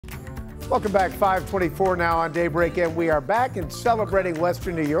Welcome back, 5:24 now on Daybreak, and we are back and celebrating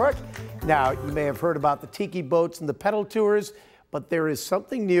Western New York. Now, you may have heard about the tiki boats and the pedal tours, but there is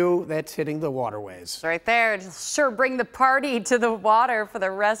something new that's hitting the waterways. Right there. It'll sure bring the party to the water for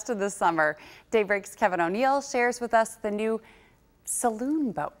the rest of the summer. Daybreak's Kevin O'Neill shares with us the new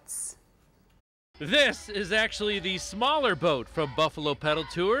Saloon Boats. This is actually the smaller boat from Buffalo Pedal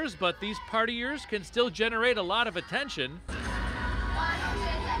Tours, but these partiers can still generate a lot of attention.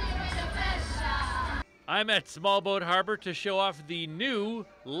 I'm at Small Boat Harbor to show off the new,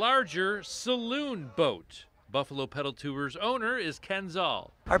 larger Saloon Boat. Buffalo Pedal Tours owner is Ken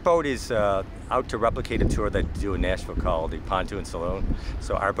Zoll. Our boat is out to replicate a tour that we do in Nashville called the Pontoon Saloon.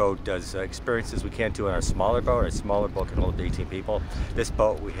 So our boat does experiences we can't do on our smaller boat. Our smaller boat can hold 18 people. This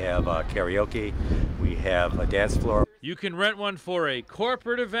boat we have karaoke, we have a dance floor. You can rent one for a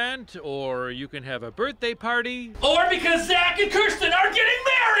corporate event, or you can have a birthday party, or because Zach and Kirsten are getting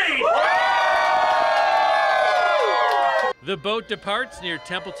married! The boat departs near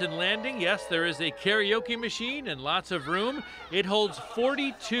Templeton Landing. Yes, there is a karaoke machine and lots of room. It holds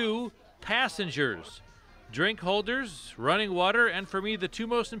 42 passengers, drink holders, running water, and for me, the two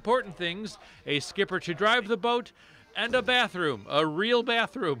most important things, a skipper to drive the boat and a bathroom, a real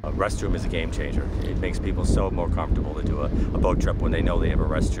bathroom. A restroom is a game changer. It makes people so more comfortable to do a boat trip when they know they have a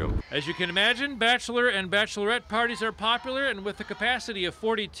restroom. As you can imagine, bachelor and bachelorette parties are popular, and with the capacity of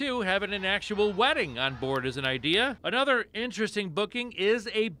 42, having an actual wedding on board is an idea. Another interesting booking is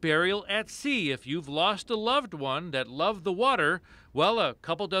a burial at sea. If you've lost a loved one that loved the water, well, a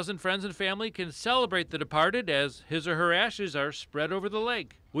couple dozen friends and family can celebrate the departed as his or her ashes are spread over the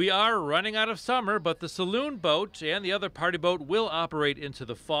lake. We are running out of summer, but the Saloon Boat and the other party boat will operate into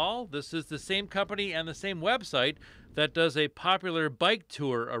the fall. This is the same company and the same website that does a popular bike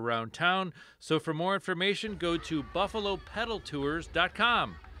tour around town. So for more information, go to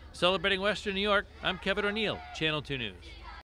buffalopedaltours.com. Celebrating Western New York, I'm Kevin O'Neill, Channel 2 News.